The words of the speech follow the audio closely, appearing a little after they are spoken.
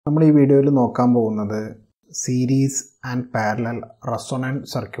നമ്മൾ ഈ വീഡിയോയിൽ നോക്കാൻ പോകുന്നത് സീരീസ് ആൻഡ് പാരലൽ റെസൊണന്റ്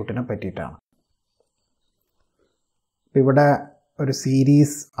സർക്യൂട്ടിനെ പറ്റിയിട്ടാണ്. ഇവിടെ ഒരു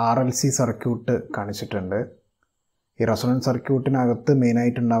സീരീസ് RLC സർക്യൂട്ട് കാണിച്ചിട്ടുണ്ട്. ഈ റെസൊണന്റ് സർക്യൂട്ടിനകത്ത്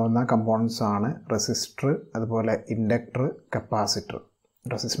മെയിനായിട്ടുണ്ടാകുന്ന കമ്പോണൻസ് ആണ് റെസിസ്റ്റർ, അതുപോലെ ഇൻഡക്ടർ, കപ്പാസിറ്റർ.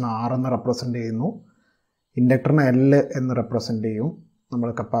 റെസിസ്റ്ററിന് R എന്ന് റെപ്രസെൻ്റ് ചെയ്യുന്നു, ഇൻഡക്ടറിന് L എന്ന് റെപ്രസെൻ്റ് ചെയ്യും, നമ്മൾ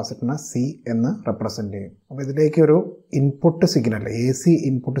കപ്പാസിറ്ററിനെ C എന്ന് റെപ്രസെൻ്റ് ചെയ്യും. അപ്പോൾ ഇതിലേക്ക് ഒരു ഇൻപുട്ട് സിഗ്നൽ, AC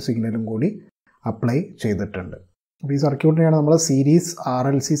ഇൻപുട്ട് സിഗ്നലും കൂടി അപ്ലൈ ചെയ്തിട്ടുണ്ട്. അപ്പോൾ ഈ സർക്യൂട്ടിനെയാണ് നമ്മൾ സീരീസ്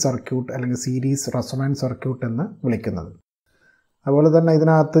RLC സർക്യൂട്ട് അല്ലെങ്കിൽ സീരീസ് റെസൊണന്റ് സർക്യൂട്ട് എന്ന് വിളിക്കുന്നത്. അതുപോലെ തന്നെ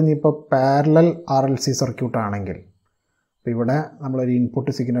ഇതിനകത്ത് ഇനിയിപ്പോൾ പാരലൽ RLC സർക്യൂട്ട് ആണെങ്കിൽ ഇവിടെ നമ്മളൊരു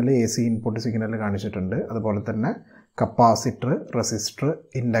input signal, AC input signal കാണിച്ചിട്ടുണ്ട്. അതുപോലെ തന്നെ കപ്പാസിറ്റർ, റെസിസ്റ്റർ,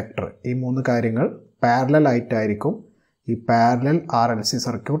 ഇൻഡക്ടർ, ഈ മൂന്ന് കാര്യങ്ങൾ പാരലൽ ആയിട്ടായിരിക്കും ഈ പാരലൽ RLC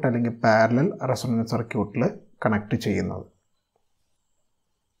സർക്യൂട്ട് അല്ലെങ്കിൽ പാരലൽ റെസൊണന്റ് സർക്യൂട്ടിൽ കണക്ട് ചെയ്യുന്നത്.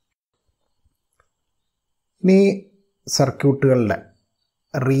 ഇനി സർക്യൂട്ടുകളിലെ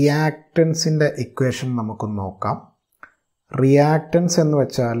റിയാക്റ്റൻസിൻ്റെ ഇക്വേഷൻ നമുക്കൊന്ന് നോക്കാം. റിയാക്റ്റൻസ് എന്ന്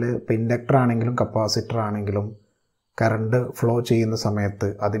വെച്ചാൽ ഇപ്പോൾ ഇൻഡക്ടർ ആണെങ്കിലും കപ്പാസിറ്റർ ആണെങ്കിലും കറണ്ട് ഫ്ലോ ചെയ്യുന്ന സമയത്ത്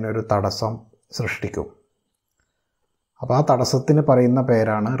അതിനൊരു തടസ്സം സൃഷ്ടിക്കും. അപ്പോൾ ആ തടസ്സത്തിന് പറയുന്ന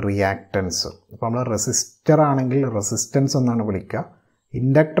പേരാണ് റിയാക്റ്റൻസ്. അപ്പോൾ നമ്മൾ റെസിസ്റ്റർ ആണെങ്കിൽ റെസിസ്റ്റൻസ് എന്നാണ് വിളിക്കുക.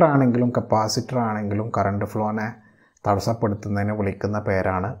 ഇൻഡക്ടർ ആണെങ്കിലും കപ്പാസിറ്റർ ആണെങ്കിലും കറണ്ട് ഫ്ലോനെ തടസ്സപ്പെടുത്തുന്നതിന് വിളിക്കുന്ന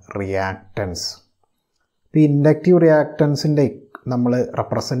പേരാണ് റിയാക്റ്റൻസ്. ഇപ്പോൾ ഇൻഡക്റ്റീവ് റിയാക്റ്റൻസിൻ്റെ നമ്മൾ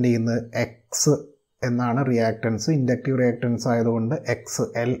റെപ്രസെൻ്റ് ചെയ്യുന്നത് എക്സ് എന്നാണ് റിയാക്റ്റൻസ്. ഇൻഡക്റ്റീവ് റിയാക്റ്റൻസ് ആയതുകൊണ്ട്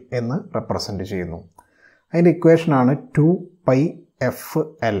XL എന്ന് റെപ്രസെൻ്റ് ചെയ്യുന്നു. അതിൻ്റെ ഇക്വേഷനാണ്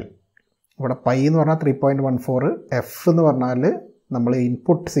 2πfL. ഇവിടെ പൈ എന്ന് പറഞ്ഞാൽ 3.14, എഫ് എന്ന് പറഞ്ഞാൽ നമ്മൾ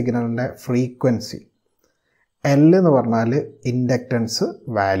ഇൻപുട്ട് സിഗ്നലിൻ്റെ ഫ്രീക്വൻസി, L എന്ന് പറഞ്ഞാൽ ഇൻഡക്റ്റൻസ്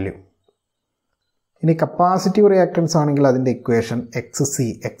വാല്യൂ. ഇനി കപ്പാസിറ്റീവ് റിയാക്റ്റൻസ് ആണെങ്കിൽ അതിൻ്റെ ഇക്വേഷൻ XC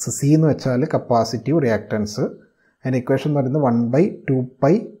എന്ന് വെച്ചാൽ കപ്പാസിറ്റീവ് റിയാക്റ്റൻസ്. അതിൻ്റെ ഇക്വേഷൻ എന്ന് പറയുന്നത്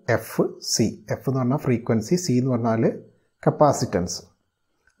 1/2πfC. എഫ് എന്ന് പറഞ്ഞാൽ ഫ്രീക്വൻസി, C എന്ന് പറഞ്ഞാൽ കപ്പാസിറ്റൻസ്.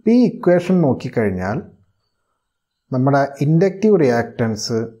 ഈ ഇക്വേഷൻ നോക്കിക്കഴിഞ്ഞാൽ നമ്മുടെ ഇൻഡക്റ്റീവ്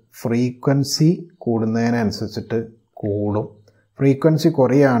റിയാക്റ്റൻസ് ഫ്രീക്വൻസി കൂടുന്നതിനനുസരിച്ചിട്ട് കൂടും. ഫ്രീക്വൻസി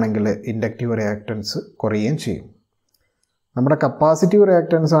കുറയുകയാണെങ്കിൽ ഇൻഡക്റ്റീവ് റിയാക്റ്റൻസ് കുറയുകയും ചെയ്യും. നമ്മുടെ കപ്പാസിറ്റീവ്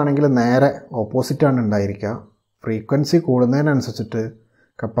റിയാക്റ്റൻസ് ആണെങ്കിൽ നേരെ ഓപ്പോസിറ്റാണ് ഉണ്ടായിരിക്കുക. ഫ്രീക്വൻസി കൂടുന്നതിനനുസരിച്ചിട്ട്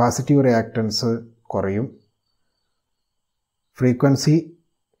കപ്പാസിറ്റീവ് റിയാക്റ്റൻസ് കുറയും, ഫ്രീക്വൻസി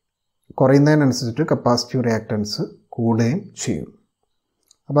കുറയുന്നതിനനുസരിച്ചിട്ട് കപ്പാസിറ്റീവ് റിയാക്റ്റൻസ് കൂടുകയും ചെയ്യും.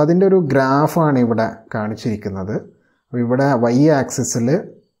 അപ്പോൾ അതിൻ്റെ ഒരു ഗ്രാഫാണ് ഇവിടെ കാണിച്ചിരിക്കുന്നത്. അപ്പോൾ ഇവിടെ Y ആക്സിസിൽ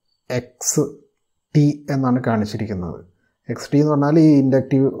XT എന്നാണ് കാണിച്ചിരിക്കുന്നത്. XT എന്ന് പറഞ്ഞാൽ ഈ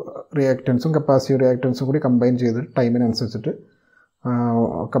ഇൻഡക്റ്റീവ് റിയാക്റ്റൻസും കപ്പാസിറ്റീവ് റിയാക്റ്റൻസും കൂടി കമ്പൈൻ ചെയ്ത് ടൈമിനനുസരിച്ചിട്ട്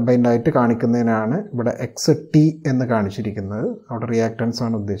കമ്പൈൻഡായിട്ട് കാണിക്കുന്നതിനാണ് ഇവിടെ XT എന്ന് കാണിച്ചിരിക്കുന്നത്. അവിടെ റിയാക്റ്റൻസ്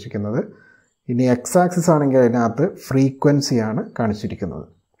ആണ് ഉദ്ദേശിക്കുന്നത്. ഇനി X ആക്സിസ് ആണെങ്കിൽ അതിനകത്ത് ഫ്രീക്വൻസിയാണ് കാണിച്ചിരിക്കുന്നത്.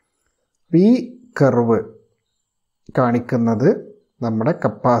 ഈ കർവ് കാണിക്കുന്നത് നമ്മുടെ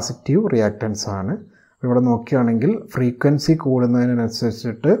കപ്പാസിറ്റീവ് റിയാക്റ്റൻസ് ആണ്. ഇവിടെ നോക്കുകയാണെങ്കിൽ ഫ്രീക്വൻസി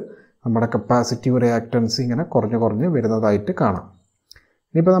കൂടുന്നതിനനുസരിച്ചിട്ട് നമ്മുടെ കപ്പാസിറ്റീവ് റിയാക്റ്റൻസ് ഇങ്ങനെ കുറഞ്ഞ് വരുന്നതായിട്ട് കാണാം.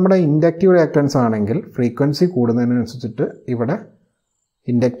 ഇനിയിപ്പോൾ നമ്മുടെ ഇൻഡക്റ്റീവ് റിയാക്റ്റൻസ് ആണെങ്കിൽ ഫ്രീക്വൻസി കൂടുന്നതിനനുസരിച്ചിട്ട് ഇവിടെ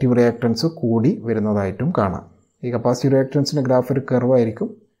ഇൻഡക്റ്റീവ് റിയാക്റ്റൻസ് കൂടി വരുന്നതായിട്ടും കാണാം. ഈ കപ്പാസിറ്റീവ് റിയാക്റ്റൻസിൻ്റെ ഗ്രാഫ് ഒരു കർവ് ആയിരിക്കും,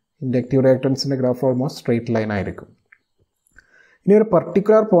 inductive റിയാക്റ്റൻസിൻ്റെ graph almost straight line ആയിരിക്കും. ഇനി ഒരു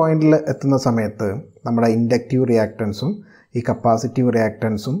പർട്ടിക്കുലർ പോയിന്റിൽ എത്തുന്ന സമയത്ത് നമ്മുടെ ഇൻഡക്റ്റീവ് റിയാക്റ്റൻസും ഈ കപ്പാസിറ്റീവ്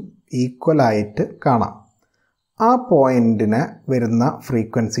റിയാക്റ്റൻസും ഈക്വലായിട്ട് കാണാം. ആ പോയിന്റിന് വരുന്ന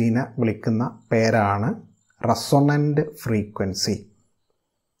ഫ്രീക്വൻസീനെ വിളിക്കുന്ന പേരാണ് റെസൊണന്റ് ഫ്രീക്വൻസി.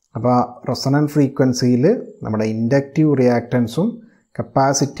 അപ്പോൾ റെസൊണന്റ് ഫ്രീക്വൻസിയിൽ നമ്മുടെ ഇൻഡക്റ്റീവ് റിയാക്റ്റൻസും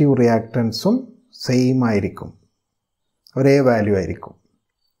കപ്പാസിറ്റീവ് റിയാക്റ്റൻസും സെയിം ആയിരിക്കും, ഒരേ വാല്യൂ ആയിരിക്കും.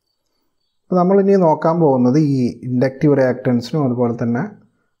 അപ്പോൾ നമ്മളിനി നോക്കാൻ പോകുന്നത് ഈ ഇൻഡക്റ്റീവ് റിയാക്റ്റൻസിനും അതുപോലെ തന്നെ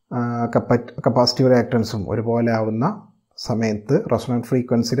കപ്പാസിറ്റീവ് റിയാക്റ്റൻസും ഒരുപോലെ ആവുന്ന സമയത്ത് റെസൊണന്റ്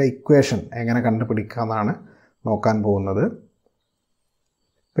ഫ്രീക്വൻസിയുടെ ഇക്വേഷൻ എങ്ങനെ കണ്ടുപിടിക്കാമെന്നാണ് നോക്കാൻ പോകുന്നത്.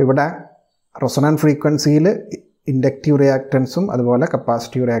 അപ്പോൾ ഇവിടെ റെസൊണന്റ് ഫ്രീക്വൻസിയിൽ ഇൻഡക്റ്റീവ് റിയാക്റ്റൻസും അതുപോലെ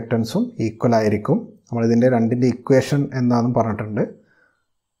കപ്പാസിറ്റീവ് റിയാക്റ്റൻസും ഈക്വൽ ആയിരിക്കും. നമ്മളിതിൻ്റെ രണ്ടിൻ്റെ ഇക്വേഷൻ എന്താണെന്ന് പറഞ്ഞിട്ടുണ്ട്.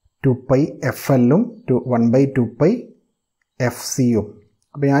 2πfLഉം 1/2πfCയും.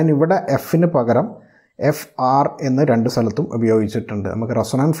 അപ്പോൾ ഞാനിവിടെ എഫിന് പകരം FR എന്ന് രണ്ട് സ്ഥലത്തും ഉപയോഗിച്ചിട്ടുണ്ട്. നമുക്ക്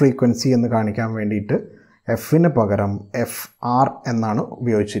റെസൊണന്റ് ഫ്രീക്വൻസി എന്ന് കാണിക്കാൻ വേണ്ടിയിട്ട് എഫിന് പകരം FR എന്നാണ്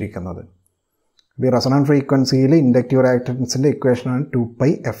ഉപയോഗിച്ചിരിക്കുന്നത്. ഈ റെസൊണന്റ് ഫ്രീക്വൻസിയിൽ ഇൻഡക്റ്റീവ് റിയാക്റ്റൻസിൻ്റെ ഇക്വേഷനാണ്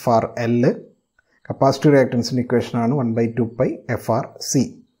 2πfRL, കപ്പാസിറ്റീവ് റിയാക്റ്റൻസിൻ്റെ ഇക്വേഷനാണ് 1/2πfRC.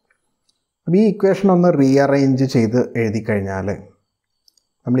 അപ്പോൾ ഈ ഇക്വേഷൻ ഒന്ന് റീഅറേഞ്ച് ചെയ്ത് എഴുതി കഴിഞ്ഞാൽ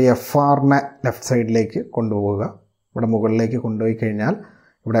നമ്മൾ ഈ FRനെ ലെഫ്റ്റ് സൈഡിലേക്ക് കൊണ്ടുപോവുക. ഇവിടെ മുകളിലേക്ക് കൊണ്ടുപോയി കഴിഞ്ഞാൽ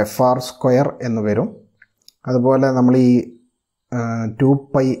ഇവിടെ FR സ്ക്വയർ എന്ന് വരും. അതുപോലെ നമ്മൾ ഈ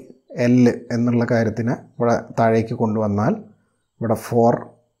 2πL എന്നുള്ള കാര്യത്തിന് ഇവിടെ താഴേക്ക് കൊണ്ടുവന്നാൽ ഇവിടെ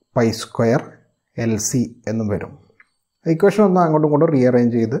 4π സ്ക്വയർ LC എന്നും വരും. ഇക്വേഷൻ ഒന്ന് അങ്ങോട്ടും ഇങ്ങോട്ടും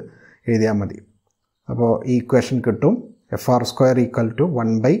റീഅറേഞ്ച് ചെയ്ത് എഴുതിയാൽ മതി. അപ്പോൾ ഈ ഇക്വേഷൻ കിട്ടും FR square equal to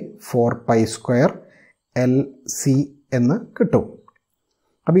 1/4π square LC എന്ന് കിട്ടും.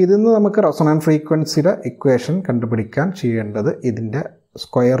 അപ്പോൾ ഇതിൽ നിന്ന് നമുക്ക് റെസൊണൻറ്റ് ഫ്രീക്വൻസിയുടെ ഇക്വേഷൻ കണ്ടുപിടിക്കാൻ ചെയ്യേണ്ടത് ഇതിൻ്റെ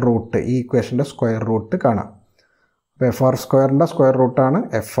സ്ക്വയർ റൂട്ട്, ഈ ഇക്വേഷൻ്റെ സ്ക്വയർ റൂട്ട് കാണാം. അപ്പോൾ FR സ്ക്വയറിൻ്റെ സ്ക്വയർ റൂട്ടാണ്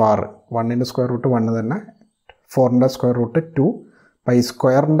FR, 1ൻ്റെ സ്ക്വയർ റൂട്ട് 1 തന്നെ, 4ൻ്റെ സ്ക്വയർ റൂട്ട് 2, പൈ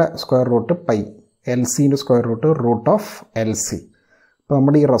സ്ക്വയറിൻ്റെ square root pi, LCൻ്റെ square root √LC. അപ്പോൾ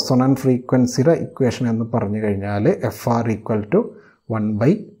നമ്മുടെ ഈ റെസൊണൻറ്റ് ഫ്രീക്വൻസിയുടെ ഇക്വേഷൻ എന്ന് പറഞ്ഞു കഴിഞ്ഞാൽ FR ഈക്വൽ ടു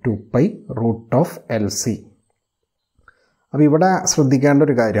 1/2π √LC. അപ്പോൾ ഇവിടെ ശ്രദ്ധിക്കേണ്ട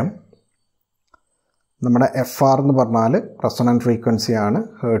ഒരു കാര്യം, നമ്മുടെ FR എന്ന് പറഞ്ഞാൽ റെസൊണൻറ്റ് ഫ്രീക്വൻസി ആണ്,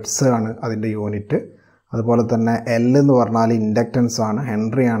 ഹെർട്സ് ആണ് അതിൻ്റെ യൂണിറ്റ്. അതുപോലെ തന്നെ L എന്ന് പറഞ്ഞാൽ ഇൻഡക്റ്റൻസ് ആണ്,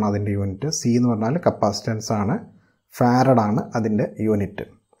 ഹെൻറി ആണ് അതിൻ്റെ യൂണിറ്റ്. C എന്ന് പറഞ്ഞാൽ കപ്പാസിറ്റൻസ് ആണ്, ഫാരഡ് ആണ് അതിൻ്റെ യൂണിറ്റ്.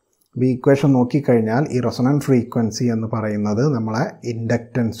 അപ്പോൾ ഈ ഇക്വേഷൻ നോക്കിക്കഴിഞ്ഞാൽ ഈ റെസൊണൻറ്റ് ഫ്രീക്വൻസി എന്ന് പറയുന്നത് നമ്മളെ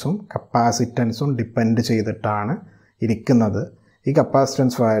ഇൻഡക്റ്റൻസും കപ്പാസിറ്റൻസും ഡിപ്പെൻഡ് ചെയ്തിട്ടാണ് ഇരിക്കുന്നത്. ഈ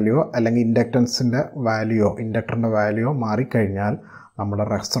കപ്പാസിറ്റൻസ് വാല്യൂ അല്ലെങ്കിൽ ഇൻഡക്റ്റൻസിൻ്റെ വാല്യൂയോ ഇൻഡക്ടറിൻ്റെ വാല്യൂയോ മാറിക്കഴിഞ്ഞാൽ നമ്മുടെ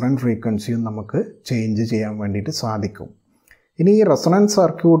റെസൊണൻറ്റ് ഫ്രീക്വൻസിയും നമുക്ക് ചേഞ്ച് ചെയ്യാൻ വേണ്ടിയിട്ട് സാധിക്കും. ഇനി ഈ റെസൊണൻറ്റ്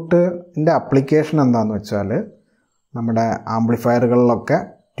സർക്യൂട്ടിൻ്റെ അപ്ലിക്കേഷൻ എന്താണെന്ന് വെച്ചാൽ നമ്മുടെ ആംപ്ലിഫയറുകളിലൊക്കെ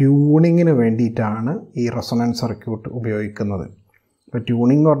ട്യൂണിങ്ങിന് വേണ്ടിയിട്ടാണ് ഈ റെസൊണൻറ്റ് സർക്യൂട്ട് ഉപയോഗിക്കുന്നത്. ഇപ്പോൾ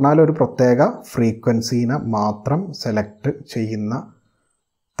ട്യൂണിംഗ് എന്ന് പറഞ്ഞാൽ ഒരു പ്രത്യേക ഫ്രീക്വൻസീനെ മാത്രം സെലക്ട് ചെയ്യുന്ന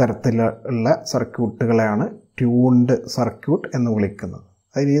തരത്തിലുള്ള സർക്യൂട്ടുകളെയാണ് ട്യൂൺഡ് സർക്യൂട്ട് എന്ന് വിളിക്കുന്നത്.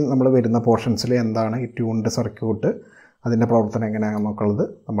 അതിന് നമ്മൾ വരുന്ന പോർഷൻസിൽ എന്താണ് ഈ ട്യൂൺഡ് സർക്യൂട്ട്, അതിൻ്റെ പ്രവർത്തനം എങ്ങനെയാണെന്നൊക്കെയുള്ളത്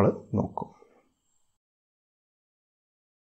നമ്മൾ നോക്കും.